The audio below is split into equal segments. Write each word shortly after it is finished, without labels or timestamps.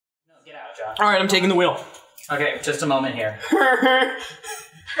John. All right, I'm taking the wheel. Okay, just a moment here.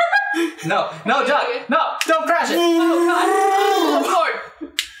 No, Doug! No, don't crash it! Oh, God! Oh,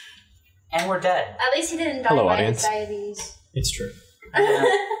 Lord! And we're dead. At least he didn't die Hello, by audience. diabetes. It's true.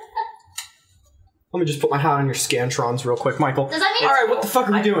 Let me just put my hat on your Scantrons real quick, Michael. Does that mean? All right, what the fuck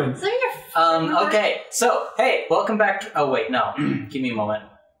are we doing? Does that mean you're Okay, so, hey, welcome back to... Oh, wait, no. Give me a moment.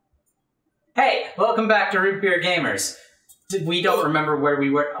 Hey, welcome back to Root Beer Gamers. We don't remember where we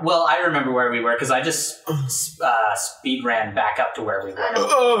were. Well, I remember where we were, because I just speed ran back up to where we were.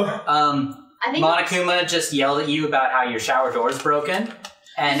 I think Monokuma just yelled at you about how your shower door is broken,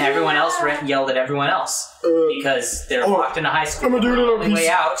 and everyone else yelled at everyone else, because they're locked in a high school. I'm gonna do it on a On the way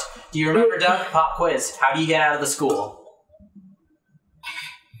out, do you remember, Doug? Pop quiz. How do you get out of the school?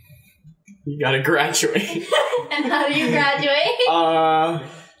 You gotta graduate. And how do you graduate?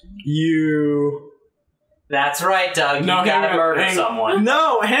 You... That's right, Doug. No, you gotta murder Hank. someone.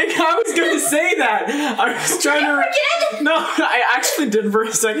 No, Hank, I was going to say that. I was trying to... Forget? No, I actually did for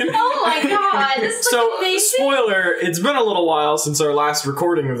a second. Oh my god, this is So, amazing. spoiler, it's been a little while since our last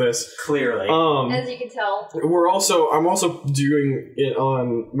recording of this. Clearly. As you can tell. I'm also doing it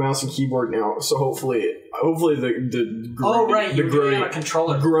on mouse and keyboard now, so hopefully the Oh, right, you're doing it on a grody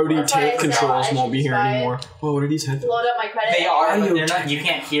controller. That's why I tape said controls I won't should be here try anymore. Oh, what are these headphones? Load up my credit. They are, but you they're not. You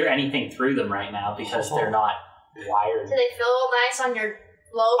can't hear anything through them right now because they're not wired. Do they feel nice on your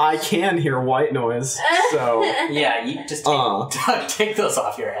lobes? I can hear white noise, so... Yeah, you just take those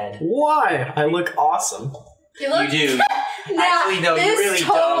off your head. Why? I look awesome. You look. You do. Nah, Actually, no, you this really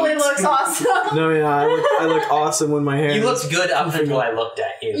totally don't. looks awesome. No, yeah, I look awesome when my hair. You looked good up until I looked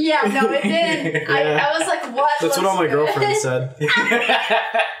at you. Yeah, no, it didn't. Yeah. I was like, what? That's what all my good? girlfriends said.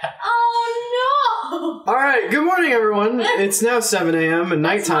 Oh no! All right, good morning, everyone. It's now 7 a.m. and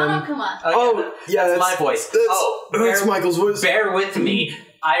That's nighttime. Monokuma. Oh, yeah, that's my voice. That's Michael's voice. Bear with me.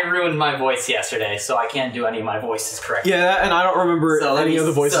 I ruined my voice yesterday, so I can't do any of my voices correctly. Yeah, and I don't remember any of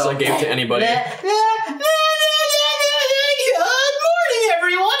the voices I gave to anybody. Good morning,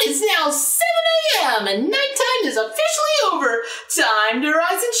 everyone. It's now 7 a.m. and nighttime is officially over. Time to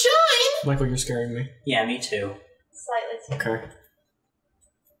rise and shine. Michael, you're scaring me. Yeah, me too. Slightly. Okay.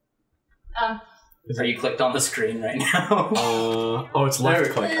 Are you clicked on the screen right now? Oh, it's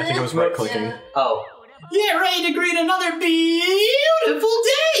left click. I think it was right clicking. Yeah. Oh. Get ready to greet another beautiful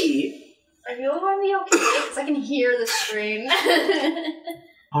day! Are you going to be okay? Because I can hear the screen.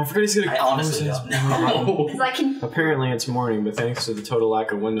 Oh, I forgot he's gonna. I honestly don't know. Because I can. Apparently it's morning, but thanks to the total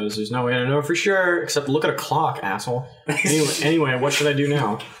lack of windows, there's no way to know for sure. Except look at a clock, asshole. Anyway, what should I do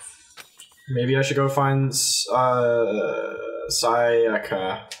now? Maybe I should go find Sayaka,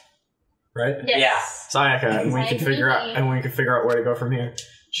 right? Yes. Yeah. Sayaka, and we can figure out where to go from here.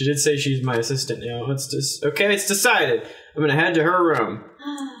 She did say she's my assistant now. It's decided. I'm gonna head to her room.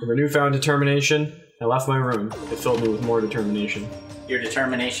 With her newfound determination, I left my room. It filled me with more determination. Your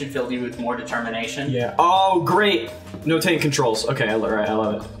determination filled you with more determination? Yeah. Oh, great! No tank controls. Okay, I love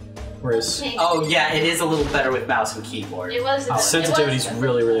it. Whereas Oh, yeah, it is a little better with mouse and keyboard. It was. the sensitivity's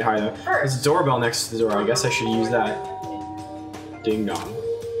really, really high though. There's a doorbell next to the door. I guess I should use that. Ding dong.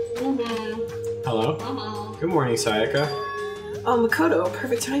 Hello? Good morning, Sayaka. Oh, Makoto,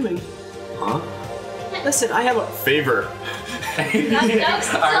 perfect timing. Huh? Listen, I have a favor. Are we doing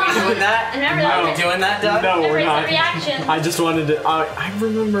that? Are we doing that, Doug? No, we're Every not. reaction. I just wanted to. I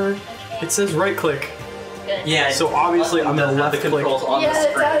remember. It says right click. Good. Yeah. So obviously I'm gonna left the click controls on Yeah, the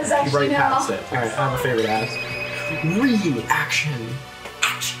it screen. does actually right now. past it. All right, I have a favor to ask. Reaction.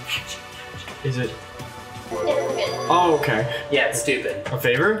 Is it? Oh, okay. Yeah, it's stupid. A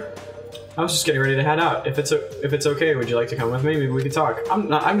favor? I was just getting ready to head out. If it's okay, would you like to come with me? Maybe we could talk. I'm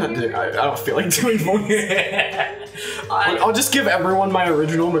not doing. I don't feel like doing voice. I'll just give everyone my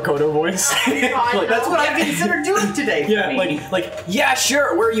original Makoto voice. God, That's what I considered doing today. For Yeah, me. like yeah,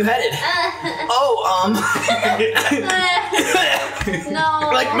 sure. Where are you headed? No.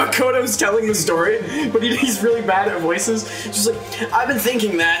 Like Makoto's telling the story, but he's really bad at voices. Just like, I've been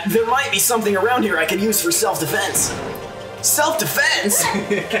thinking that there might be something around here I could use for self-defense. Self-defense?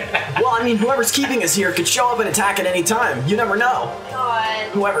 Well, I mean, whoever's keeping us here could show up and attack at any time. You never know. God.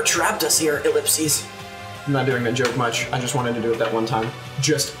 Whoever trapped us here, ellipses. I'm not doing that joke much. I just wanted to do it that one time.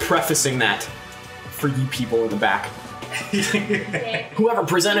 Just prefacing that for you people in the back. Okay. Whoever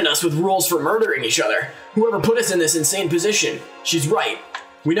presented us with rules for murdering each other. Whoever put us in this insane position. She's right.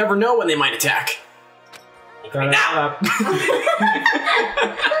 We never know when they might attack. Now.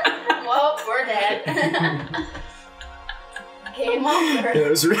 Well, we're dead. Okay, him over. Yeah, that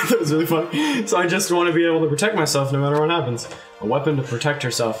was really fun. So I just want to be able to protect myself no matter what happens. A weapon to protect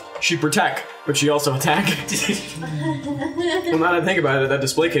herself. She protect, but she also attack. Well, now that I think about it, that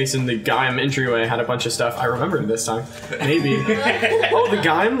display case in the Gaim entryway had a bunch of stuff. I remembered this time. Maybe. Oh, the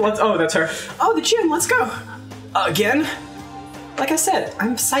Gaim? Oh, that's her. Oh, the gym, let's go. Again? Like I said,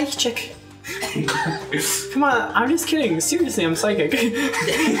 I'm psychic. Come on, I'm just kidding. Seriously, I'm psychic.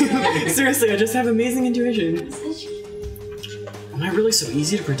 Seriously, I just have amazing intuition. Am I really so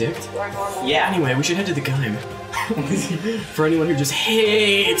easy to predict? Yeah. Anyway, we should head to the Gaim. For anyone who just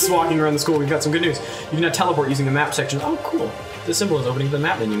hates walking around the school, we've got some good news. You can now teleport using the map section. Oh, cool. This symbol is opening the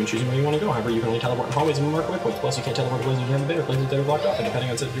map menu and choosing where you want to go. However, you can only teleport in hallways and mark waypoints. Plus, you can't teleport to places you haven't been or places that are blocked off. And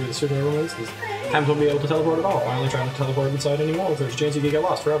depending on setting through the circular romance, times won't be able to teleport at all. Finally, trying to teleport inside any walls, there's a chance you could get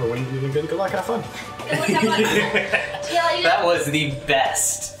lost forever. When you're good luck, have fun. That was the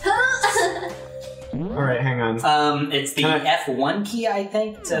best. Alright, hang on. It's the F1 key, I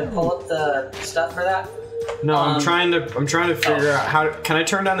think, to pull up the stuff for that. No, I'm trying to figure out how can I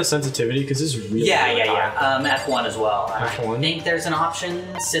turn down the sensitivity because this is really yeah. F1 as well. F1? I think there's an option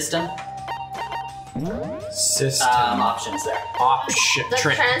system. Options there. Option.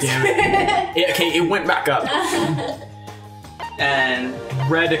 Damn it. Okay, it went back up. And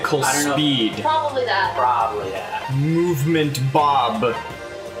radical speed. Probably that. Movement Bob.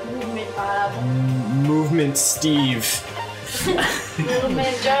 Movement Bob. Movement Steve.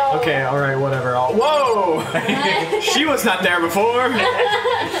 Movement Joe. Okay, alright, whatever. Whoa! She was not there before!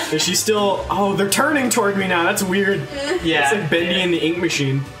 Is she still... Oh, they're turning toward me now. That's weird. Yeah. It's like Bendy and the Ink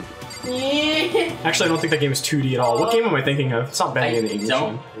Machine. Actually, I don't think that game is 2D at all. What game am I thinking of? It's not Bendy and the Ink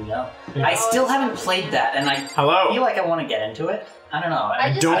Machine. No. I still haven't played that, and I feel like I want to get into it. I don't know.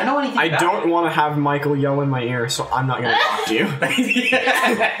 I don't know anything about don't want to have Michael yell in my ear, so I'm not going to talk to you.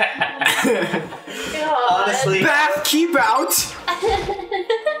 Honestly. Bath, keep out!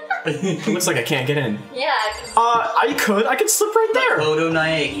 It looks like I can't get in. Yeah. I could slip right there. Kodo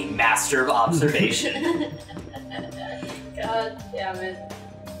Naegi, master of observation. God damn it.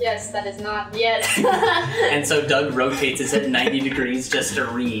 Yes, that is not. Yes. And so Doug rotates his head 90 degrees just to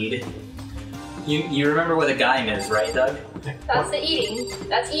read. You remember what a Gaim is, right, Doug? That's the eating.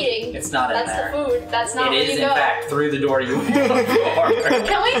 That's eating. It's not in That's there. the food. That's not where It is, you in go. fact, through the door you walk.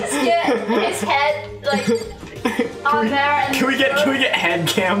 Can we just get his head, like, on there and... Can we get head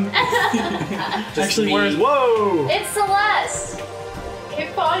cam? Actually, where's... Whoa! It's Celeste!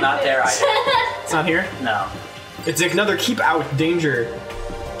 Keep going. Not there either. It's not here? No. It's another keep out. Danger.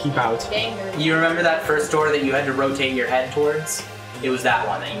 Keep out. Danger. You remember that first door that you had to rotate your head towards? It was that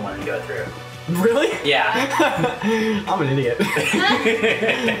one that you wanted to go through. Really? Yeah. I'm an idiot.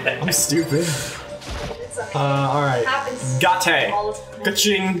 I'm stupid. It's okay. Alright. Happens Gate. all the time.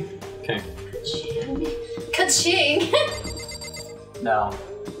 Ka-ching. Okay. Ka-ching. No.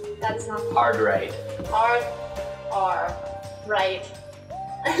 That's not Hard right. hard. R. Right.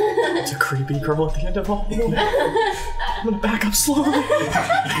 It's a creepy girl at the end of all. I'm gonna back up slowly.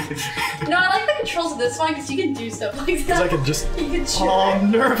 No, I like the controls of this one because you can do stuff like that. Because I can just... You can Oh,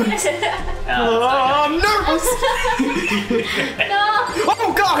 I'm nervous. I'm nervous. No.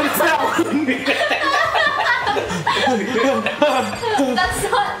 Oh god, it's that one. That's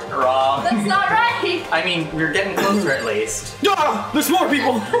not Wrong. That's not right. I mean, we're getting closer at least. Ah, there's more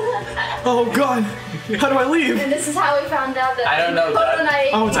people. Oh god. How do I leave? And this is how we found out that I don't know, Doug.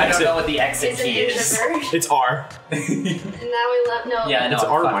 Oh, it's I don't exit. know what the exit is an key is. introvert. It's R. And now we left. No. Yeah, no, It's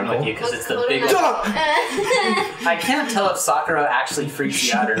I'm our fucking Michael. with you because it's the What's big. Kodo I can't tell if Sakura actually freaks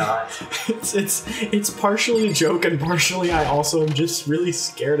you out or not. It's partially a joke and partially I also am just really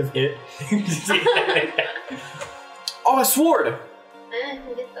scared of it. Oh, a sword!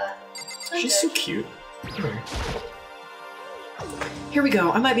 Get that. She's so cute. Here we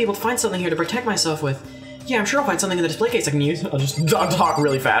go. I might be able to find something here to protect myself with. Yeah, I'm sure I'll find something in the display case I can use. I'll talk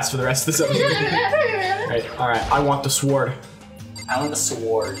really fast for the rest of this episode. Alright, I want the sword. I want the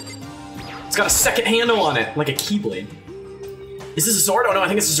sword. It's got a second handle on it, like a keyblade. Is this a sword? Oh no, I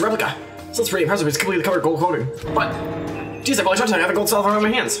think it's just a replica. This looks pretty impressive. It's completely covered in gold coating. But, geez, I probably touched it. I have a gold stuff around my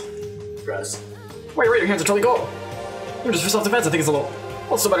hands. Gross. Wait, your hands are totally gold. Just for self-defense, I think it's a little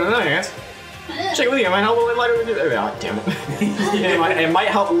still better than that, I guess. Check it with you. It might help lighten. Oh, damn it. It might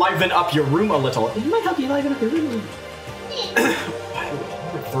help liven up your room a little. It might help you liven up your room.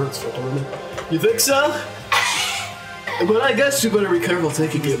 You think so? But I guess you better be careful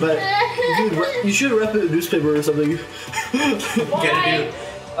taking it back. You should wrap it in a newspaper or something. Gonna do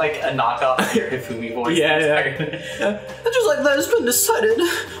like a knockoff of your Hifumi voice. Yeah. Just like that, it's been decided.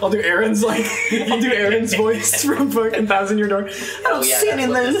 I'll do Aaron's voice from fucking Thousand Year Door. I don't see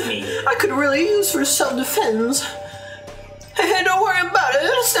anything I could really use for self-defense. Hey, don't worry about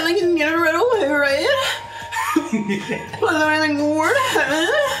it. Stanley can get it right away, right? Whether anything were to happen,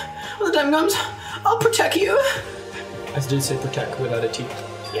 when the time comes, I'll protect you. I did say protect without a T.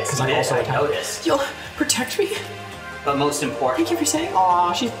 Yes, because I also noticed. You'll protect me? But most important. Thank you for saying.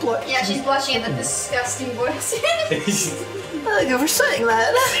 Aw, she's blushing. Yeah, she's blushing at the disgusting voice. Thank you for saying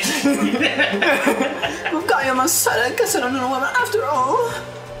that. I've got you on my side. I guess I don't know women after all.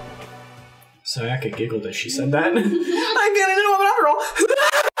 Sayaka giggled as she said that. I get into woman after all.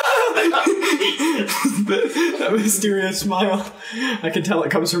 That mysterious smile. I can tell it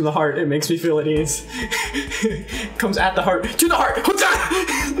comes from the heart. It makes me feel at ease. Comes at the heart. To the heart!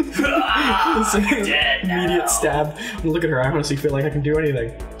 Immediate stab. Look at her. I honestly feel like I can do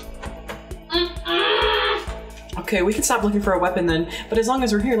anything. Okay, we can stop looking for a weapon then. But as long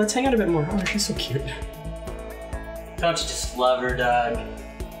as we're here, let's hang out a bit more. Oh, she's so cute. Don't you just love her, Doug?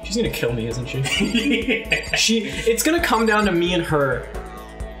 She's gonna kill me, isn't she? It's gonna come down to me and her.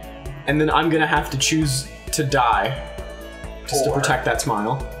 And then I'm gonna have to choose to die. Just to protect that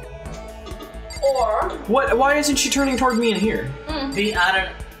smile. Or... What? Why isn't she turning toward me in here? I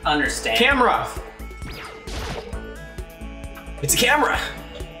don't understand. Camera! It's a camera!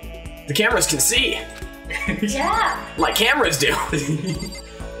 The cameras can see! Yeah! Like cameras do!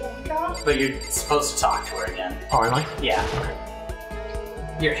 But you're supposed to talk to her again. Oh, am I? Yeah. Okay.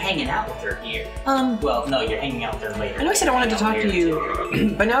 You're hanging out with her here. Well, no, you're hanging out with her later. I know I said I wanted to talk to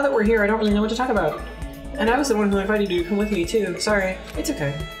you, but now that we're here, I don't really know what to talk about. And I was the one who invited you to come with me, too. Sorry. It's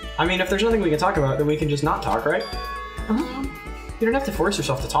okay. I mean, if there's nothing we can talk about, then we can just not talk, right? You don't have to force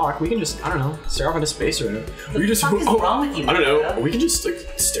yourself to talk. We can just, I don't know, stare off into space or whatever. What the fuck is wrong with you? I don't know. We can just, like,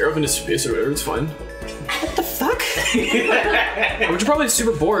 stare off into space or whatever. It's fine. What the fuck? You're probably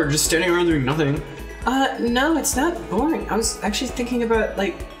super bored, just standing around doing nothing. No, it's not boring. I was actually thinking about,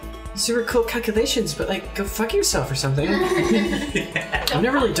 like, super cool calculations, but, like, go fuck yourself or something. I've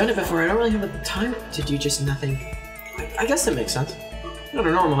never really done it before. I don't really have the time to do just nothing. I guess that makes sense. Not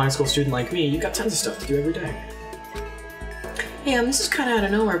a normal high school student like me. You got tons of stuff to do every day. Hey, this is kind of out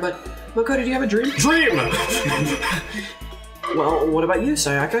of nowhere, but Makoto, do you have a dream? Dream! Well, what about you,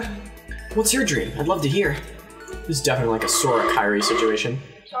 Sayaka? What's your dream? I'd love to hear. This is definitely like a Sora Kairi situation.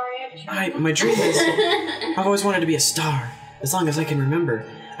 My dream is, I've always wanted to be a star, as long as I can remember.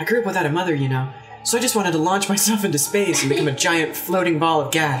 I grew up without a mother, you know, so I just wanted to launch myself into space and become a giant floating ball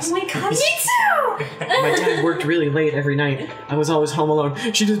of gas. Oh my god, me too! My dad worked really late every night. I was always home alone.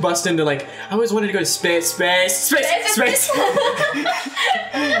 She just bust into like, I always wanted to go to space. I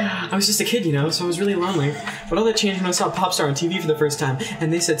was just a kid, you know, so I was really lonely. But all that changed when I saw Popstar on TV for the first time,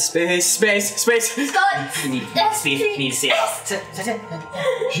 and they said space. Can you see us?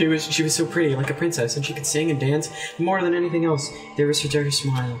 She was so pretty, like a princess, and she could sing and dance. More than anything else, there was her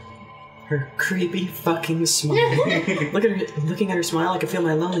smile. Her creepy fucking smile. Looking at her smile, I could feel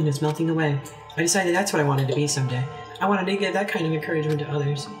my loneliness melting away. I decided that's what I wanted to be someday. I wanted to give that kind of encouragement to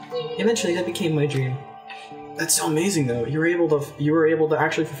others. Eventually, that became my dream. That's so amazing, though. You were able to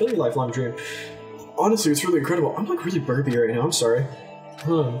actually fulfill your lifelong dream. Honestly, it's really incredible. I'm like really burpy right now. I'm sorry.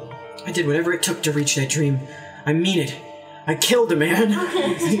 I did whatever it took to reach that dream. I mean it. I killed a man.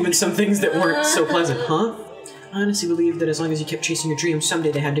 Even some things that weren't so pleasant, huh? I honestly believe that as long as you kept chasing your dreams,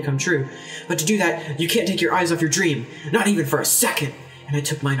 someday they had to come true. But to do that, you can't take your eyes off your dream. Not even for a second. And I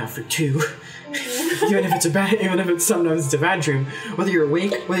took mine off for 2. even if sometimes it's a bad dream. Whether you're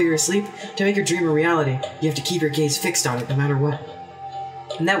awake, whether you're asleep, to make your dream a reality, you have to keep your gaze fixed on it no matter what.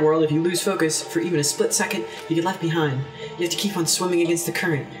 In that world, if you lose focus for even a split second, you get left behind. You have to keep on swimming against the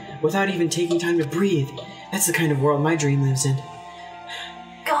current, without even taking time to breathe. That's the kind of world my dream lives in.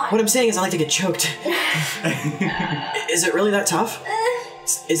 God. What I'm saying is I like to get choked. Is it really that tough?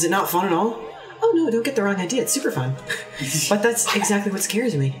 Is it not fun at all? Oh no, don't get the wrong idea, it's super fun. But that's exactly what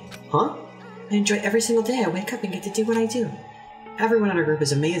scares me. Huh? I enjoy every single day I wake up and get to do what I do. Everyone in our group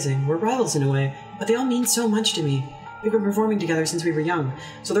is amazing. We're rivals in a way, but they all mean so much to me. We've been performing together since we were young,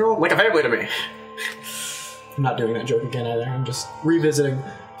 so they're all like a family to me. I'm not doing that joke again either. I'm just revisiting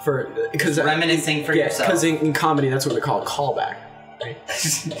because reminiscing for yourself. Because in comedy, that's what we call a callback. Right?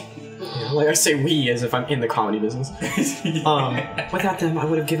 Like I say we as if I'm in the comedy business. Without them, I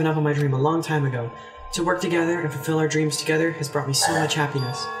would have given up on my dream a long time ago. To work together and fulfill our dreams together has brought me so much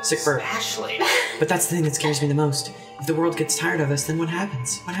happiness. Sick burp. Ashley. But that's the thing that scares me the most. If the world gets tired of us, then what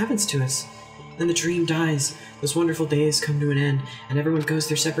happens? What happens to us? Then the dream dies. Those wonderful days come to an end, and everyone goes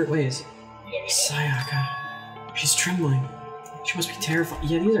their separate ways. Sayaka. She's trembling. She must be terrified.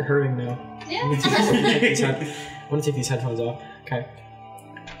 Yeah, these are hurting now. Yeah. I want to take these headphones off. Okay.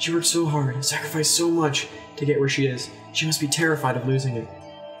 She worked so hard, sacrificed so much to get where she is. She must be terrified of losing it.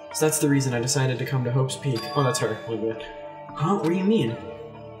 So that's the reason I decided to come to Hope's Peak. Oh, that's her. Wait. Huh? What do you mean?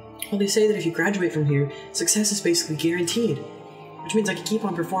 Well, they say that if you graduate from here, success is basically guaranteed. Which means I can keep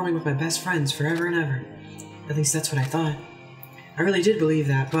on performing with my best friends forever and ever. At least that's what I thought. I really did believe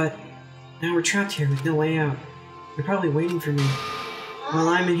that, but now we're trapped here with no way out. They're probably waiting for me. While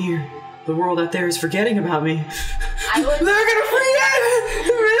I'm in here, the world out there is forgetting about me. They're gonna forget!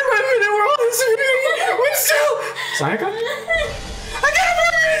 The world is forgetting! But still! Sayaka? I gotta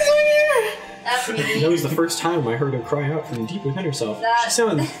find That's me. That was the first time I heard her cry out from deep within herself. She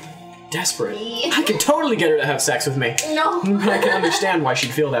sounded desperate. I could totally get her to have sex with me. No. But I can understand why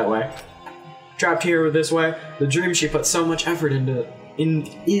she'd feel that way. Trapped here this way, the dream she put so much effort into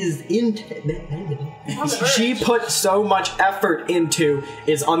she put so much effort into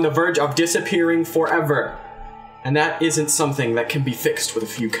is on the verge of disappearing forever. And that isn't something that can be fixed with a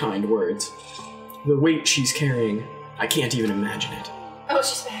few kind words. The weight she's carrying, I can't even imagine it. Oh,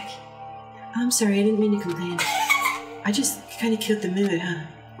 she's back. I'm sorry, I didn't mean to complain. I just kind of killed the mood, huh?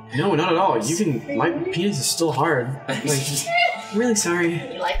 No, not at all. You can. My penis is still hard. Like, I'm really sorry.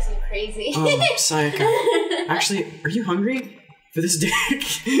 He likes him crazy. Sayaka. Actually, are you hungry? For this dick?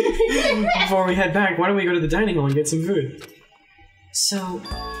 Before we head back, why don't we go to the dining hall and get some food? So,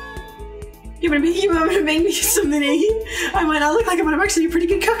 you want to make me something to eat? I might not look like it, but I'm actually a pretty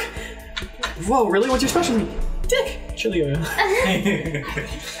good cook. Whoa, really? What's your specialty? Dick. Chili oil. I think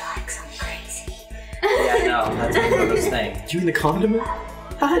he likes him crazy. Yeah, no, that's one of those things. You mean the condiment?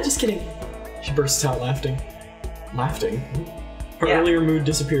 Haha, just kidding. She bursts out laughing. Her earlier mood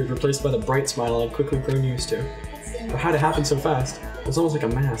disappeared, replaced by the bright smile I'd quickly grown used to. But how'd it happen so fast? It was almost like a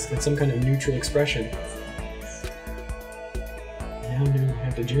mask, like some kind of neutral expression. Now I'm gonna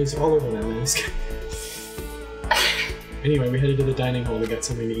have to jizz all over that mask. Anyway, we headed to the dining hall to get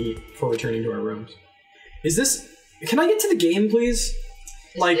something to eat before returning to our rooms. Is this... Can I get to the game, please?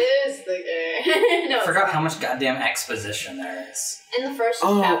 Like... This is the game. No, I forgot how much goddamn exposition there is. in the first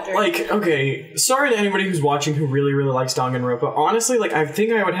chapter. Like, okay, sorry to anybody who's watching who really, really likes Danganronpa. Honestly, like, I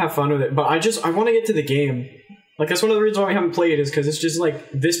think I would have fun with it, but I want to get to the game. Like, that's one of the reasons why we haven't played is because it's just,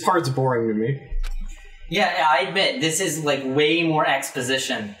 like, this part's boring to me. Yeah, I admit, this is, like, way more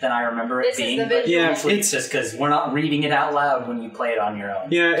exposition than I remember it being. But yeah, it's just because we're not reading it out loud when you play it on your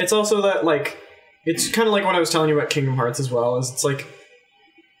own. Yeah, it's also that, like, it's kind of like what I was telling you about Kingdom Hearts as well, is it's like,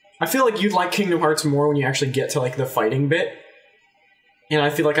 I feel like you'd like Kingdom Hearts more when you actually get to, like, the fighting bit. And I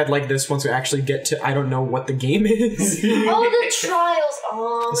feel like I'd like this once we actually get to, I don't know what the game is. Oh, the trials!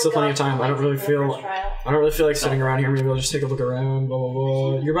 Oh, there's still plenty of time. I don't really feel like sitting around here. Maybe I'll just take a look around, blah, blah,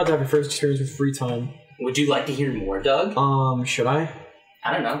 blah. You're about to have your first experience with free time. Would you like to hear more, Doug? Should I?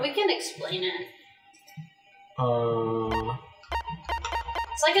 I don't know. We can explain it.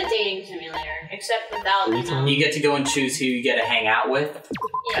 It's like a dating simulator, except without, You get to go and choose who you get to hang out with,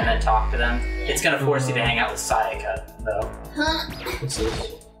 and then talk to them. Yeah. It's gonna force you to hang out with Sayaka, though. Huh? What's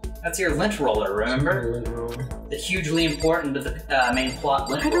this? That's your lint roller, remember? Lint roller. The hugely important to the main plot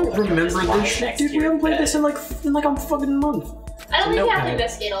lint roller. I don't remember this shit, dude. We haven't played this in like a fucking month. I don't think you have to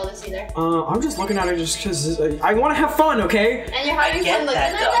investigate all this either. I'm just looking at it just because I want to have fun, okay? And you're having fun looking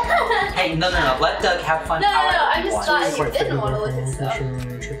at it. Hey, no. Let Doug have fun. No, I just thought you didn't want to look at stuff.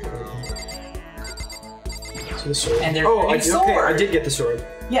 So the sword. And there's a sword. Okay, I did get the sword.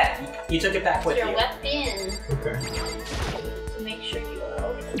 Yeah, you took it back with you. Your weapon. Okay. To make sure you are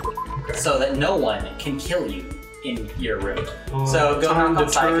okay. So that no one can kill you in your room. So go knock on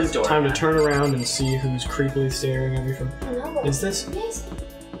Sayaka's door. Time to turn around and see who's creepily staring at me from... No. Is this? Yes.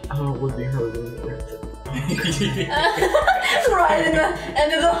 Oh, it would be her room. Right in the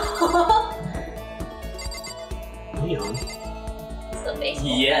end of the hall. Leon. It's the baseball.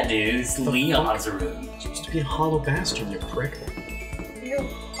 Yeah, dude, it's Leon's room. It's supposed to be a hollow bastion, you prick.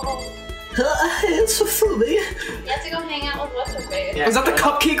 It's so funny. You have to go hang out with what's her face. Yeah, is that the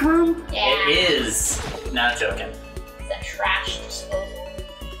cupcake room? Yeah. It is. Not joking. It's that trash disposal.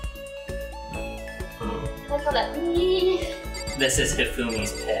 Oh. I call that. This is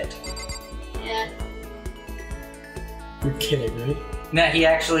Hifumi's pit. Yeah. You're kidding, right? No, he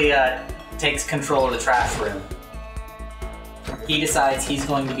actually takes control of the trash room. He decides he's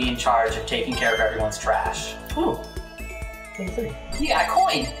going to be in charge of taking care of everyone's trash. Oh. Same thing. You got a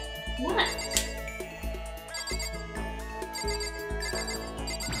coin. What?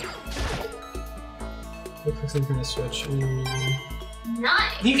 Looks like some kind of switch.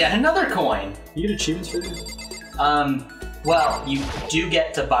 Nice. You got another coin. You get achievements for this? Well, you do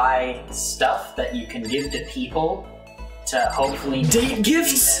get to buy stuff that you can give to people to hopefully date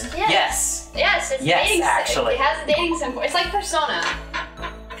gifts. Yes. Yes, it's yes, dating. Actually, it has a dating symbol. It's like Persona.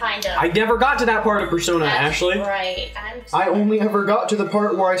 kind of. I never got to that part of Persona, That's Ashley. Right. I only ever got to the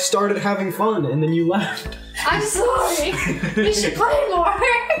part where I started having fun, and then you left. I'm sorry. We should play more.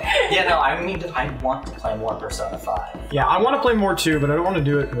 Yeah, no, I want to play more Persona 5. Yeah, I want to play more too, but I don't want to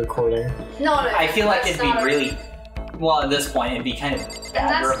do it recording. No, I feel like it'd be really... Well, at this point, it'd be kind of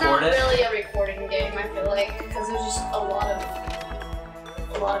bad to record it. That's not really a recording game, I feel like, because there's just a lot of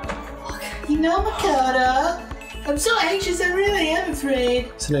You know, Makoto, I'm so anxious, I really am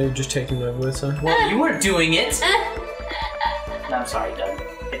afraid. So now you're just taking my voice, huh? Well, you were doing it. No, I'm sorry, Doug.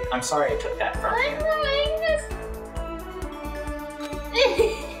 I'm sorry I took that from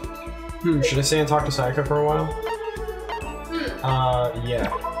you. Should I stay and talk to Sayaka for a while? Yeah.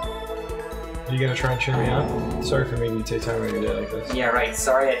 Are you gonna try and cheer me up? Sorry for making you take time out of your day like this. Yeah, right.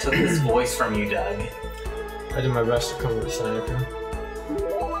 Sorry I took this voice from you, Doug. I did my best to come with Sayaka.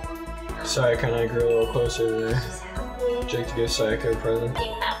 Sayaka and I grew a little closer today. Jake to give Sayaka a present. Do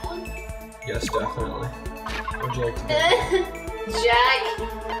you have one? Yes, definitely. What'd you like to do? Jack.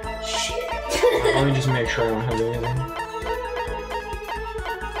 Shit. Let me just make sure I don't have anything.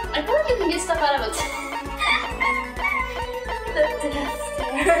 I feel like you can get stuff out of it. The death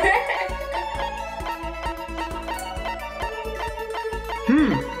stare.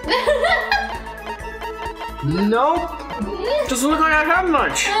 Nope. Doesn't look like I have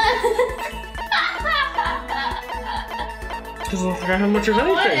much. Doesn't look like I have much of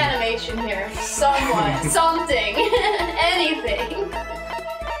anything. One animation here. Someone. Something. Anything.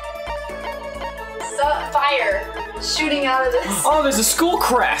 Fire. Shooting out of this. Oh, there's a school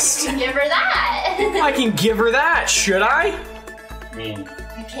crest. Give her that. I can give her that, should I? I mean, You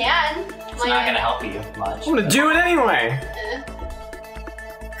can. it's not gonna help you much. I'm gonna do it anyway.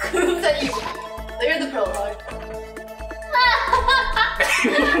 That you. Clear the prologue.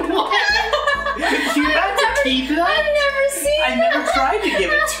 What? You have to keep it? I've never seen I never tried to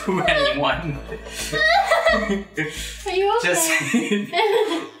give it to anyone. Are you okay? Just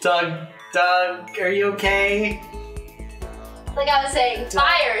Doug, are you okay? Like I was saying,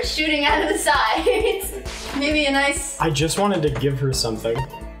 fire shooting out of the sides. Maybe a nice. I just wanted to give her something. You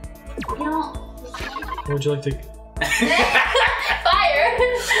know. What would you like to? Fire.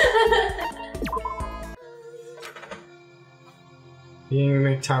 You didn't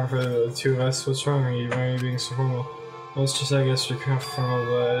make time for the two of us. What's wrong? Why are you being so formal? Well, it's just I guess you're comfortable,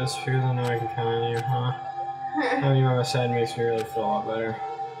 but it's because I know I can count on you, huh? Having you on my side makes me really feel a lot better.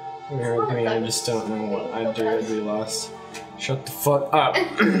 When you're with me, I just don't know what I'd do. I'd be lost. Shut the fuck up.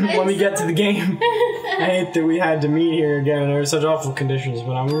 Let me get to the game. I hate that we had to meet here again under such awful conditions,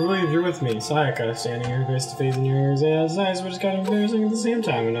 but I'm relieved you're with me. Sayaka, standing here face to face in your ears, eyes, which is kind of embarrassing at the same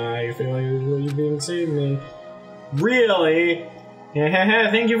time, and I feel like you've been saving me. Really? Yeah,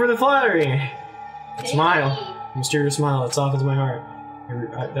 thank you for the flattery. That smile. Mysterious smile that softens my heart.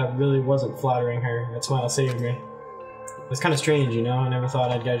 That really wasn't flattering her. That smile saved me. It's kind of strange, you know? I never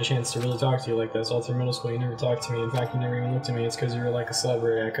thought I'd get a chance to really talk to you like this. All through middle school, you never talked to me. In fact, you never even looked at me. It's because you were like a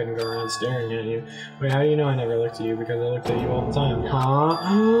celebrity. I couldn't go around staring at you. Wait, how do you know I never looked at you? Because I looked at you all the time. Huh?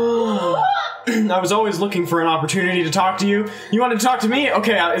 I was always looking for an opportunity to talk to you. You wanted to talk to me?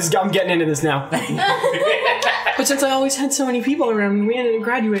 Okay, I'm getting into this now. But since I always had so many people around me, we ended up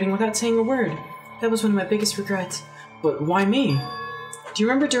graduating without saying a word. That was one of my biggest regrets. But why me? Do you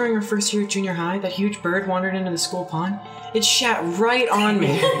remember during our first year at junior high, that huge bird wandered into the school pond? It shat right on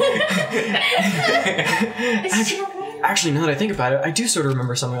me. Actually, now that I think about it, I do sort of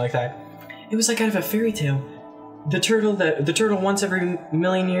remember something like that. It was like out of a fairy tale. The turtle once every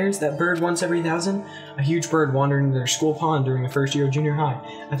million years, that bird once every 1,000. A huge bird wandered into their school pond during the first year of junior high.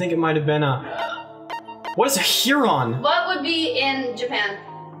 I think it might have been a... What is a heron? What would be in Japan?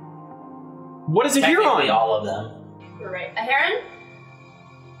 What is a heron? Technically all of them. You're right. A heron?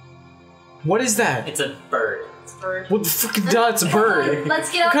 What is that? It's a bird. It's a bird. What the fuck? It's a bird.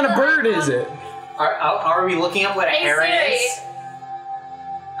 Let's get What kind of bird is it? Are we looking up what a heron Siri. is?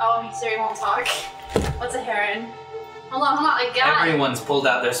 Oh, Siri won't talk. What's a heron? Hold on, I got it. Everyone's pulled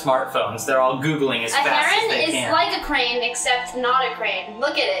out their smartphones. They're all Googling as fast as they A can. heron is like a crane, except not a crane.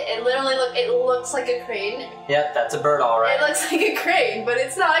 Look at it. It literally looks like a crane. Yep, that's a bird, all right. It looks like a crane, but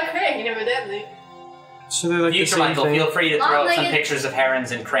it's not a crane, evidently. So they're like Future the same Michael, thing. feel free to throw up some Long-legged- pictures of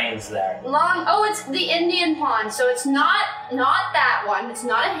herons and cranes there. Oh, it's the Indian pond, so it's not that one. It's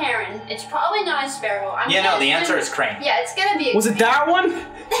not a heron. It's probably not a sparrow. The answer is crane. Yeah, it's gonna be a Was it that one? Please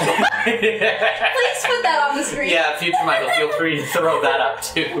put that on the screen. Yeah, Future Michael, feel free to throw that up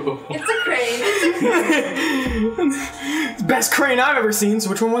too. It's a crane. It's the best crane I've ever seen, so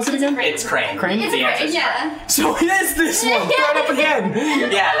which one was it again? It's crane. Crane? It's The a answer's crane, yeah. So it is this one! Throw it up again!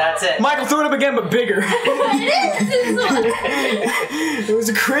 Yeah, that's it. Michael, throw it up again, but bigger. It was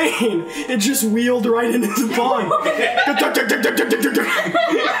a crane. It just wheeled right into the pond.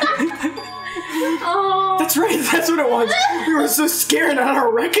 Oh. That's right, that's what it was. We were so scared I had a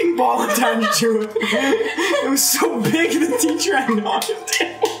wrecking ball attached to it. It was so big the teacher had knocked it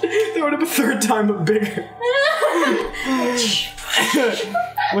down. They would have a third time but bigger.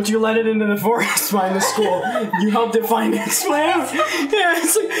 Once you let it into the forest behind the school, you helped it find its way out. Yeah,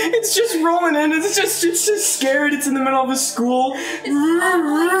 it's like it's just rolling in. It's just scared. It's in the middle of a school.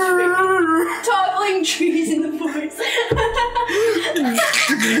 Toppling trees in the forest.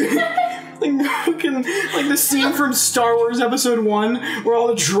 Like the scene from Star Wars Episode 1 where all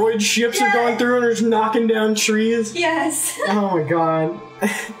the droid ships are going through and they're just knocking down trees. Yes. Oh my god.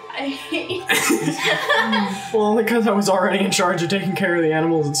 I hate Well, only because I was already in charge of taking care of the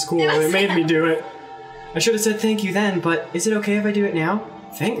animals at school. And it made me do it. I should have said thank you then, but is it okay if I do it now?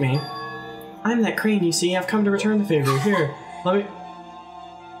 Thank me? I'm that crane, you see. I've come to return the favor. Here, let me...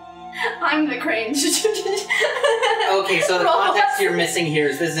 I'm the crane. Okay, so the context you're missing here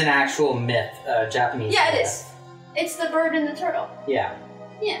is this is an actual myth, Japanese. Yeah, it myth. is. It's the bird and the turtle. Yeah.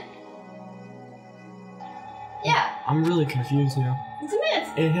 Yeah. Yeah. I'm really confused now. It's a myth.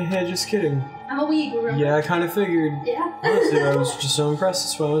 Hey, just kidding. I'm a weeb, remember? Yeah, I kind of figured. Yeah. Honestly, I was just so impressed.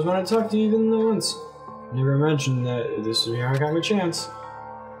 That's why I was wanting to talk to you even though once. Never mentioned that this would be how I got my chance.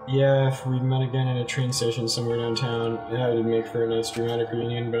 Yeah, if we met again at a train station somewhere downtown, yeah, it'd make for a nice dramatic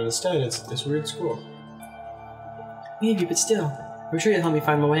reunion, but instead it's this weird school. Maybe, but still. I'm sure you'll help me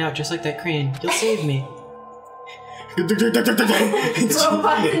find my way out just like that crane. You'll save me.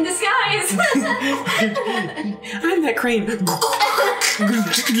 Robots in disguise. I'm that crane.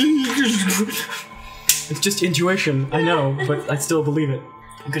 It's just intuition, I know, but I still believe it.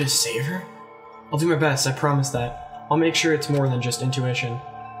 I'm gonna save her? I'll do my best, I promise that. I'll make sure it's more than just intuition.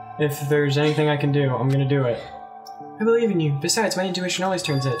 If there's anything I can do, I'm gonna do it. I believe in you. Besides, my intuition always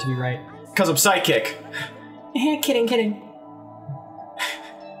turns out to be right. 'Cause I'm psychic. Kidding.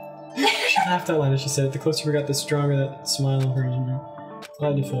 She laughed out loud as she said it. The closer we got, the stronger that smile of hers.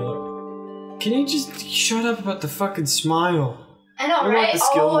 Glad to feel it. Can you just shut up about the fucking smile? I know, You right? want the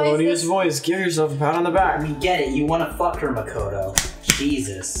skill Always melodious this- voice. Give yourself a pat on the back. We get it. You want to fuck her, Makoto.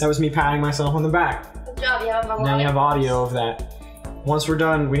 Jesus. That was me patting myself on the back. Good job, you have a Now you have audio of that. Once we're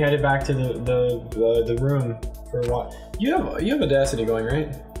done, we headed back to the room for what? You have Audacity going,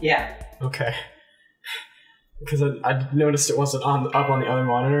 right? Yeah. Okay. Because I noticed it wasn't up on the other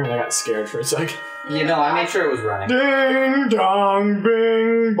monitor, and I got scared for a second. You know, I made sure it was running. Ding dong,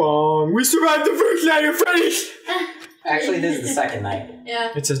 bing bong. We survived the first night of Freddy's. Actually, this is the second night.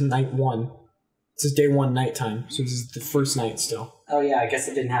 Yeah. It says night 1. It says day 1 nighttime, so this is the first night still. Oh yeah, I guess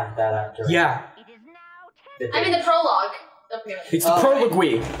it didn't have that up. Yeah. I mean the prologue. Don't forget. It's the prologue.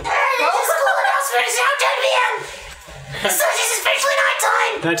 Hey, the school announcement is now 10 p.m. So this is officially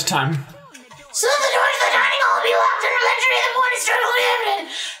nighttime. Nighttime. So the doors of the dining hall will be locked and electricity in the morning struggle will be evident.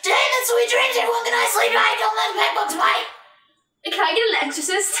 Today, in the sweet dreams, everyone can nice sleep night. Don't let the pet bugs bite. Can I get an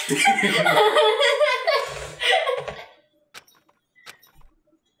exorcist?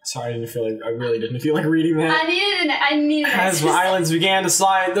 Sorry, I really didn't feel like reading that. I needed an As exorcist. violence began to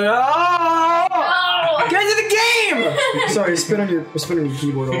slide, oh! Get into the game! Sorry, spit on your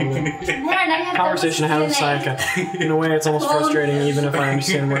keyboard a little bit. Conversation I had with Sayaka. In a way, it's almost frustrating, even if I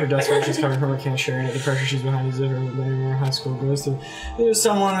understand where her desperation's coming from. I can't share it. The pressure she's behind is different than anywhere high school goes through. There's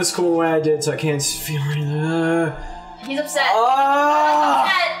someone in the school way I did, so I can't feel anything. He's upset. Oh!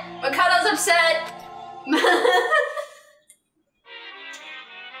 Makoto's upset.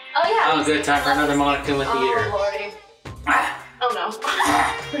 Oh yeah. Oh, good. Time for another Monica with the ear. Oh lordy. Oh no.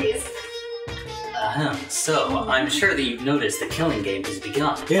 Please. So, I'm sure that you've noticed the killing game has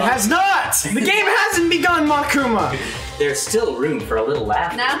begun. It has not! The game hasn't begun, Makuma! There's still room for a little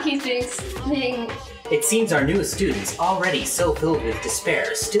laughter. Now he's being It seems our newest students, already so filled with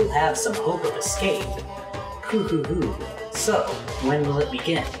despair, still have some hope of escape. Hoo. So, when will it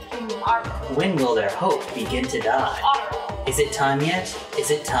begin? When will their hope begin to die? Is it time yet? Is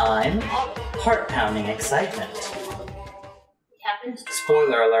it time? Heart-pounding excitement. happened.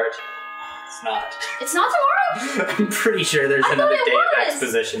 Spoiler alert. It's not. It's not tomorrow? I'm pretty sure there's I another thought it day of was.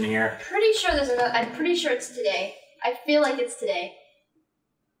 exposition here. Pretty sure there's another. I'm pretty sure it's today. I feel like it's today.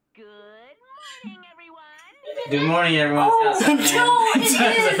 Good morning, everyone. Oh, It's now 7 no, a.m. it It's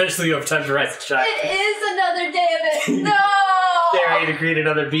is. officially you have time to rise and shine. It is another day of it. No! Get ready to create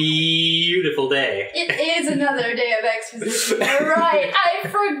another beautiful day. It is another day of exposition. You're right. I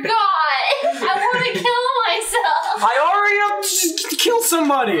forgot. I want to kill myself. I already just kill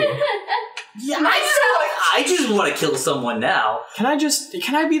somebody! Yeah, I just want to kill someone now. Can I just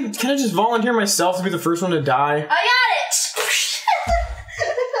volunteer myself to be the first one to die? I got it!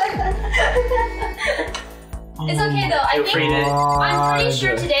 It's okay though. I'm pretty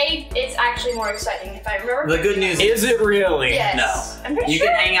sure today it's actually more exciting if I remember. The good news is it really? Yes. No. I'm pretty you sure.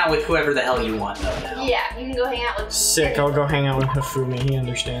 can hang out with whoever the hell you want though now. Yeah, you can go hang out with. Sick. I'll go hang out with Hifumi. He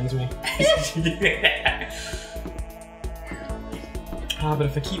understands me. Ah, but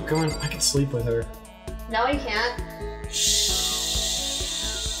if I keep going, I can sleep with her. No, you can't.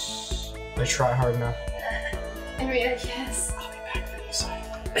 I try hard enough. I mean, I guess. I'll be back for you, Sai.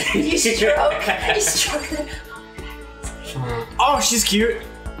 You stroke. You stroke. Oh, she's cute.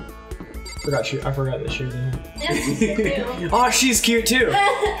 I forgot that she was in here. Yes, Oh, she's cute too.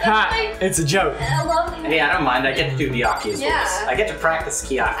 Ha! It's a joke. I love you. Hey, I don't mind. I get to do Byakuya's voice. Yeah. I get to practice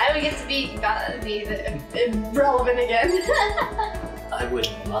Kiyaki. I would get to be irrelevant again. I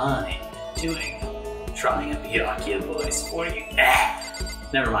wouldn't mind trying a Byakuya voice for you.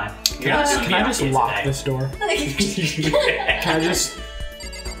 Never mind. You're not doing Can I just Byakuya lock today. this door?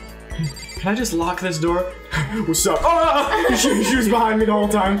 Can I just lock this door? What's up? Oh! She was behind me the whole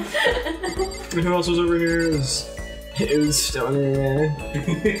time. And who else was over here? It was Stoner,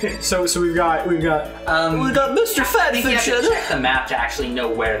 man. So we've got Mr. I think you have to check the map to actually know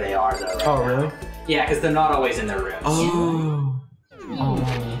where they are, though. Right Oh, now. really? Yeah, because they're not always in their rooms.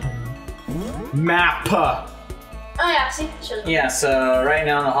 Map. Oh yeah, see? Should've. Yeah, so right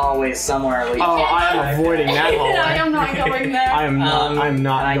now in the hallway somewhere. Oh, I am avoiding that hallway. I am not going there. I am not. I'm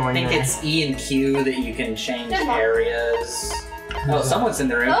not going there. I think it's E and Q that you can change Come on. areas. Oh, someone's in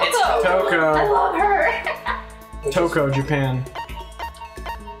the room. Toko. It's Toko. Toko. I love her. Toko, Japan.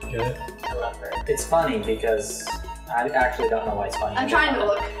 Get it? I love her. It's funny because I actually don't know why it's funny. I'm trying to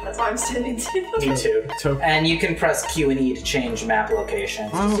look. That's why I'm standing too. Me too. Toko. And you can press Q and E to change map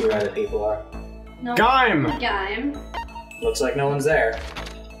locations to see where the people are. No. Gaim! Gaim. Looks like no one's there.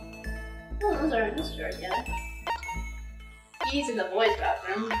 Oh, those are in the store together. He's in the boys'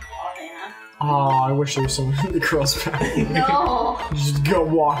 bathroom. Oh, yeah. Oh, I wish there was someone in the girls' bathroom. No. Just go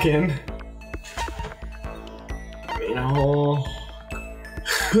walk in. You know.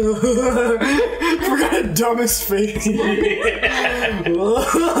 Forgot the dumbest face.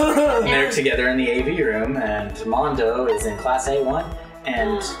 They're together in the AV room, and Mondo is in Class A1,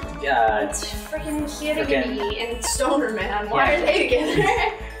 and It's freaking Kirigami and Stoner Man. Why are they together?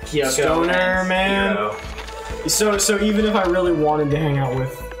 Kyoko Stoner and Man. Hiro. So even if I really wanted to hang out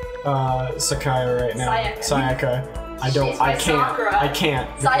with Sakaya right now, Sayaka, I She's by can't. Sakura. I can't.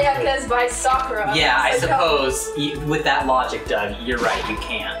 Sayaka's by Sakura. Yeah, I So suppose with that logic, Doug, you're right. You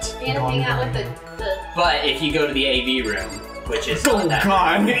can't. You gotta hang out with the But if you go to the AV room, which is Oh not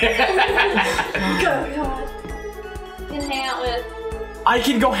God! Oh God. You can hang out with I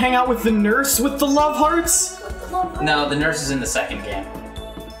can go hang out with the nurse with the love hearts. the love heart. No, the nurse is in the second game.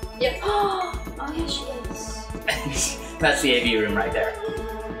 Yep. Oh yeah, she is. That's the AV room right there.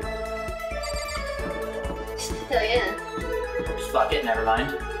 Hell yeah. Fuck it, never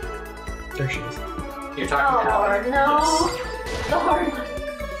mind. There she is. You're talking Oh to Lord, Alan. no. The hard one.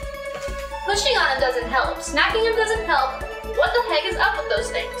 Pushing on him doesn't help. Smacking him doesn't help. What the heck is up with those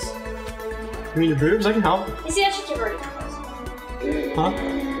things? You mean your boobs? I can help. You see, I should give her a voice. Huh?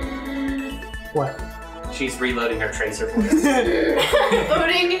 What? She's reloading her tracer voice.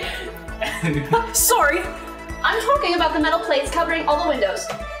 Voting. Sorry. I'm talking about the metal plates covering all the windows.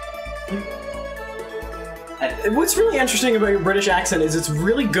 What's really interesting about your British accent is it's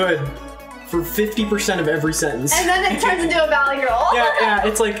really good for 50% of every sentence. And then it turns into a Valley Girl. Yeah,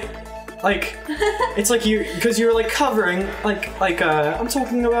 it's like it's like you, because you're like covering, I'm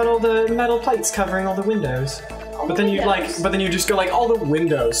talking about all the metal plates covering all the windows. But then you just go like all the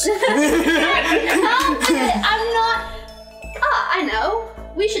windows. I'm not. I know.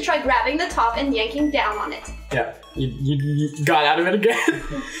 We should try grabbing the top and yanking down on it. Yeah, you got out of it again.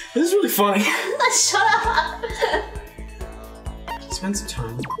 This is really funny. Shut up. Spend some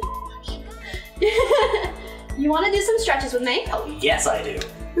time. You want to do some stretches with me? Oh, yes, I do.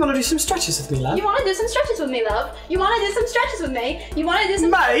 You want to do some stretches with me, love? You want to do some stretches with me, love? You want to do some stretches with me? You want to do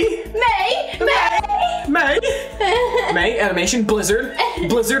some... May! Animation, Blizzard,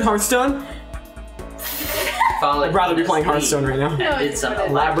 Hearthstone. I'd rather be playing Hearthstone right now. I did some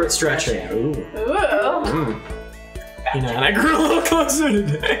Elaborate stretching. Ooh. Ooh. You know, and I grew a little closer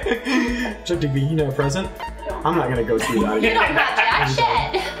today. Chuck Digby, you know a present? I'm not gonna go through that You again. don't got jack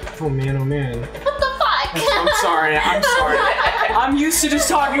shit. Oh man, oh man. What the fuck? I'm sorry. I'm used to just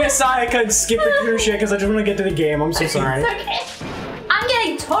talking to Sayaka and skipping through shit because I just want to get to the game. I'm so sorry. It's okay. I'm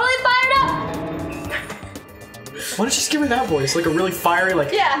getting totally fired up. Why don't you just give her that voice? Like a really fiery,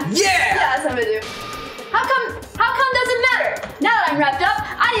 like, Yeah. Yeah! Yeah, that's what I'm gonna do. How come doesn't matter? Now that I'm wrapped up,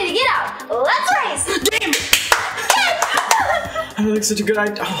 I need to get out. Let's race! Damn! I don't think such a good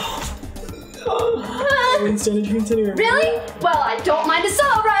idea. I wouldn't stand a chance anyway. Really? Well, I don't mind a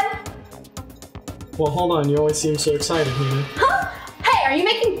solo run. Well, hold on. You always seem so excited, Hina. Huh? Hey, are you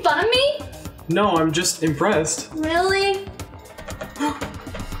making fun of me? No, I'm just impressed. Really?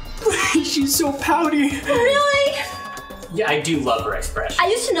 She's so pouty. Really? Yeah, I do love her expression. I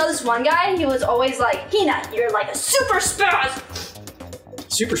used to know this one guy. He was always like, Hina, you're like a super spaz.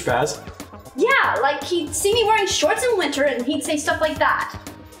 Super spaz. Yeah, like he'd see me wearing shorts in winter and he'd say stuff like that.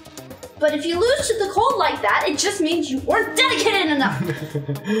 But if you lose to the cold like that, it just means you weren't dedicated enough.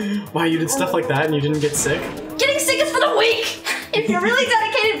 Wow, you did stuff like that and you didn't get sick? Getting sick is for the weak. If you're really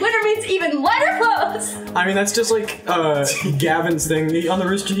dedicated, winter means even lighter clothes. I mean, that's just like Gavin's thing. On the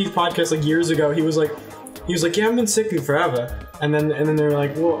Rooster Teeth podcast like years ago, he was like, yeah, I've been sick in forever. And then they were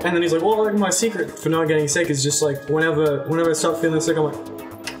like, well, and then he's like, well, like my secret for not getting sick is just like whenever I start feeling sick, I'm like,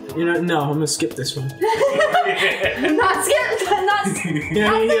 you know, no, I'm gonna skip this one. Not skip, not.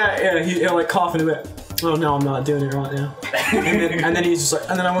 Yeah. He'll like cough in a bit. Oh no, I'm not doing it right now. and then he's just like,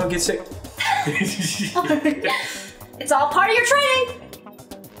 and then I won't get sick. It's all part of your training.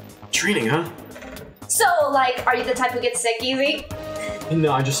 Training, huh? So, like, are you the type who gets sick easy?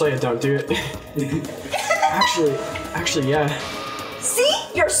 No, I just like don't do it. actually, yeah. See,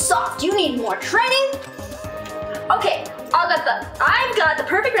 you're soft. You need more training. Okay, I've got the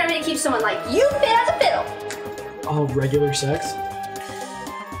perfect remedy to keep someone like you fit as a fiddle. Oh, regular sex?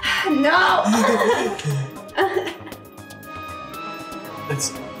 No.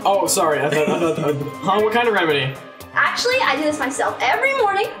 It's. Oh, sorry. I thought. Huh? What kind of remedy? Actually, I do this myself every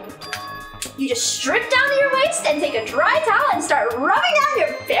morning. You just strip down to your waist and take a dry towel and start rubbing down your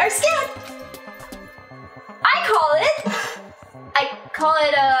bare skin. I call it,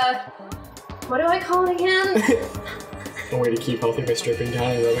 what do I call it again? A way to keep healthy by stripping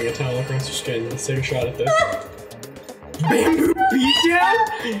down and rubbing a towel across your skin. Let's take a shot at this. Bamboo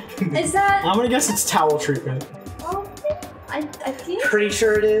beatdown? Is that? I'm gonna guess it's towel treatment. Well, I think. Pretty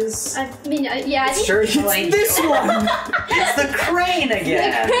sure it is. I mean, yeah, I think. Sure, it's This one! It's the crane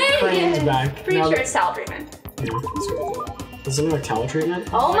again. Crane's back. Pretty Now sure that- it's towel treatment. Yeah, let's go with that. Is something like towel treatment?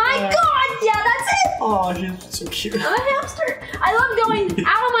 Oh my god! Yeah, that's it! Oh, she's so cute. I'm a hamster. I love going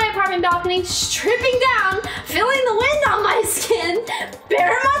out on my apartment balcony, stripping down, feeling the wind on my skin,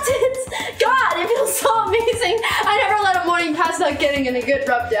 bare my tits. God, it feels so amazing. I never let a morning pass without getting in a good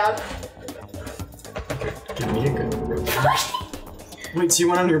rub down. Give me a good rub down. Wait, so you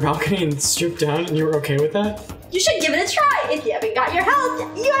went on your balcony and stripped down and you were okay with that? You should give it a try. If you haven't got your health,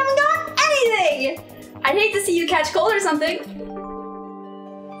 you haven't got anything. I'd hate to see you catch cold or something.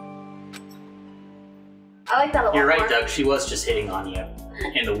 I like that a lot. You're right, more. Doug. She was just hitting on you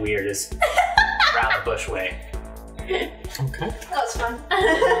in the weirdest round the bush way. Okay. That was fun.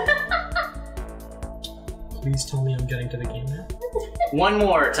 Please tell me I'm getting to the game now. One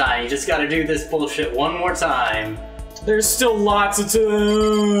more time. You just gotta do this bullshit one more time. There's still lots of So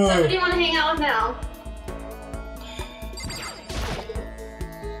who time. do you want to hang out with now?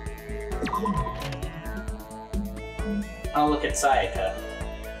 I'll look at Sayaka.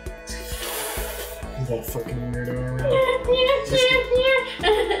 That fucking weirdo around. Fucking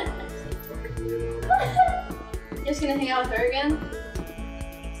weirdo around. You're just gonna hang out with her again?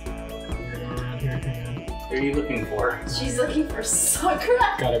 Weirdo around here, hang on. Who are you looking for? She's looking for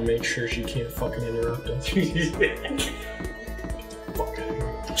Sakura. Gotta make sure she can't fucking interrupt us. Fuck out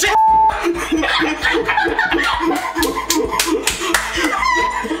of here.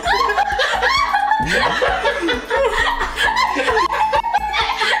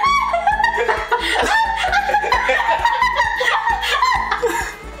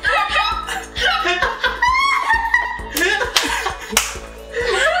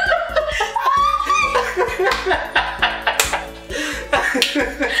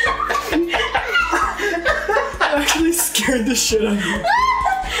 Actually scared the shit out of me.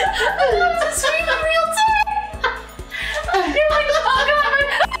 That's a scream in real time. You're like, oh god.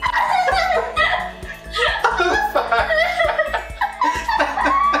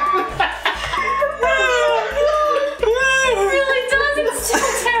 It really does. It's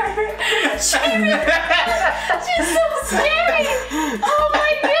still terror. She's so scary. Oh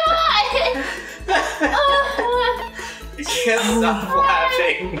my god. I can't stop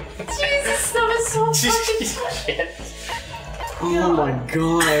laughing. Jesus, that was so fucking Shit. Oh my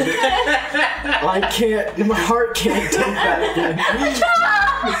god. I can't, my heart can't take that again.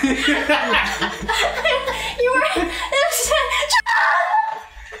 You were.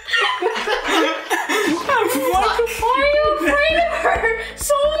 Fuck.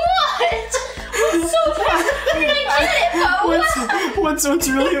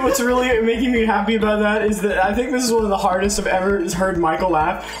 what's really making me happy about that is that I think this is one of the hardest I've ever heard Michael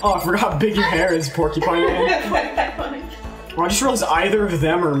laugh. Oh, I forgot how big your hair is, Porcupine Man. Well, I just realized either of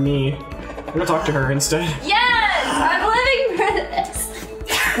them or me. I'm gonna talk to her instead. Yes! I'm living for this!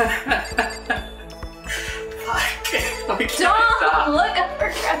 Don't look up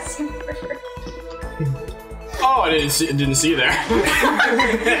for Christopher. Oh, I didn't see you there.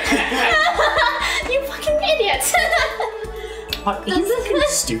 You fucking idiot! Are you fucking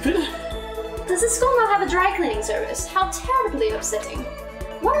stupid? Does the school not have a dry cleaning service? How terribly upsetting.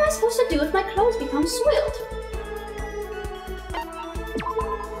 What am I supposed to do if my clothes become soiled?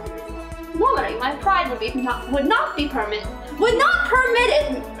 Lowering my pride would not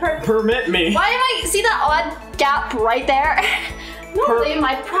permit me. Why am I see that odd gap right there? Normally,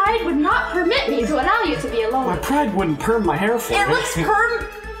 my pride would not permit me to allow you to be alone. My pride wouldn't perm my hair for me. It looks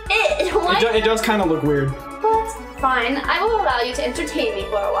It does kind of look weird. But fine, I will allow you to entertain me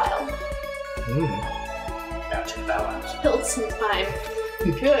for a while. Build some time.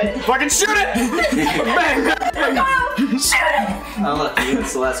 Good. Fucking shoot it! Bang! Shoot it! Oh look, you and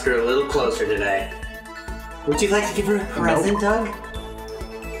Celeste are a little closer today. Would you like to give her a present, Doug?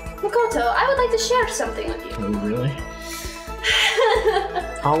 Makoto, I would like to share something with you. Oh, really?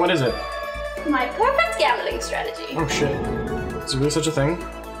 Oh, what is it? My perfect gambling strategy. Oh shit. Is there really such a thing?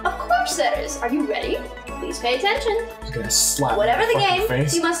 Of course there is. Are you ready? Please pay attention. Just gonna slap Whatever the game,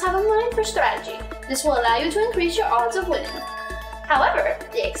 face. you must have a mind for strategy. This will allow you to increase your odds of winning. However,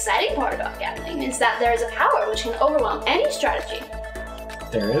 the exciting part about gambling is that there is a power which can overwhelm any strategy.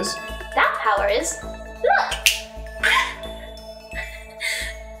 There is? That power is luck!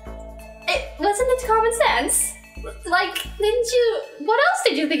 Wasn't it common sense? Like, what else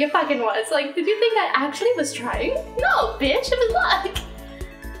did you think it fucking was? Like, did you think I actually was trying? No, bitch, it was luck!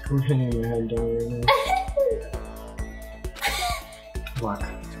 I'm hitting your head down right now. Luck.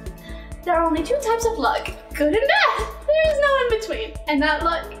 There are only two types of luck, good and bad. There is no in between. And that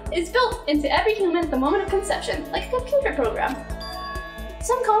luck is built into every human at the moment of conception, like a computer program.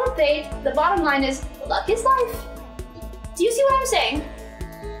 Some call it fate. The bottom line is, luck is life. Do you see what I'm saying?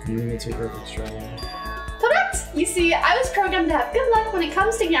 You think it's a perfect strategy. Correct! You see, I was programmed to have good luck when it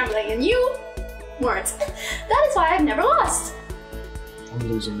comes to gambling, and you weren't. That is why I've never lost. I'm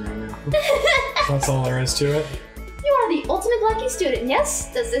losing right now. That's all there is to it. You are the ultimate lucky student,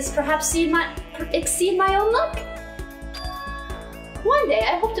 yes? Does this perhaps exceed my own luck? One day,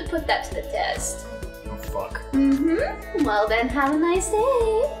 I hope to put that to the test. Oh, fuck. Mm-hmm. Well then, have a nice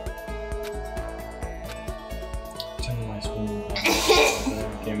day.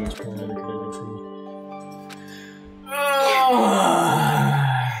 Game was probably never good for me.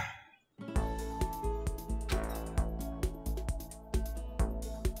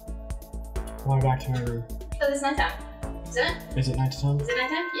 Fly back to my room. So this is nighttime, isn't it? Is it nighttime? Is it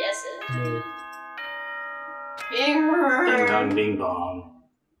nighttime? Yes, it is. No. Ding dong, ding bong.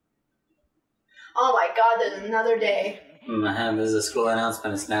 Oh my god, there's another day. This is a school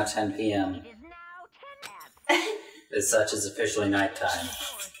announcement. It's now 10 p.m. As such, it's officially nighttime.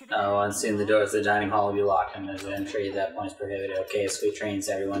 And soon the doors of the dining hall will be locked, and there's an entry at that point is prohibited. Okay, sweet dreams,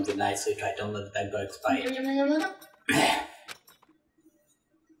 everyone. Good night, sleep tight. Don't let the bed bugs bite.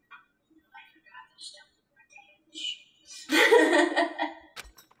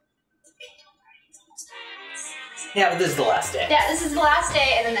 Yeah, but this is the last day. Yeah, this is the last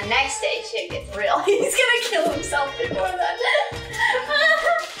day, and then the next day shit gets real. He's gonna kill himself before that.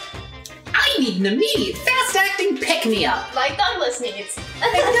 I need an immediate, fast-acting pick-me-up. Like Douglas needs.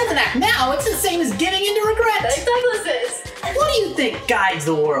 If it doesn't act now, it's the same as giving in to regret. Like Douglas is. What do you think guides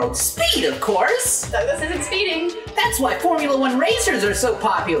the world? Speed, of course. Douglas isn't speeding. That's why Formula One racers are so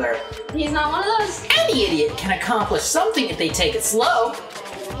popular. He's not one of those. Any idiot can accomplish something if they take it slow.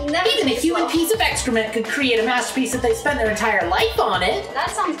 Never Even a human piece of excrement could create a masterpiece if they spent their entire life on it.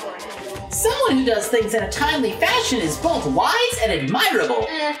 That sounds boring. Someone who does things in a timely fashion is both wise and admirable.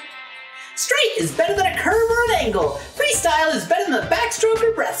 Straight is better than a curve or an angle. Freestyle is better than the backstroke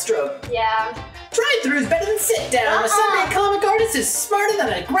or breaststroke. Yeah. Drive-through is better than sit-down. A Sunday comic artist is smarter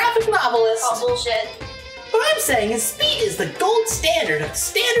than a graphic novelist. Oh, bullshit. What I'm saying is speed is the gold standard of the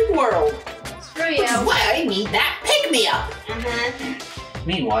standard world. Screw you. Which is why I need that pick-me-up.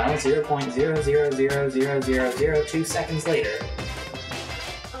 Meanwhile, 0.0000002 seconds later.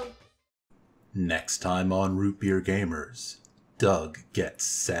 Next time on Root Beer Gamers, Doug gets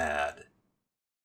sad.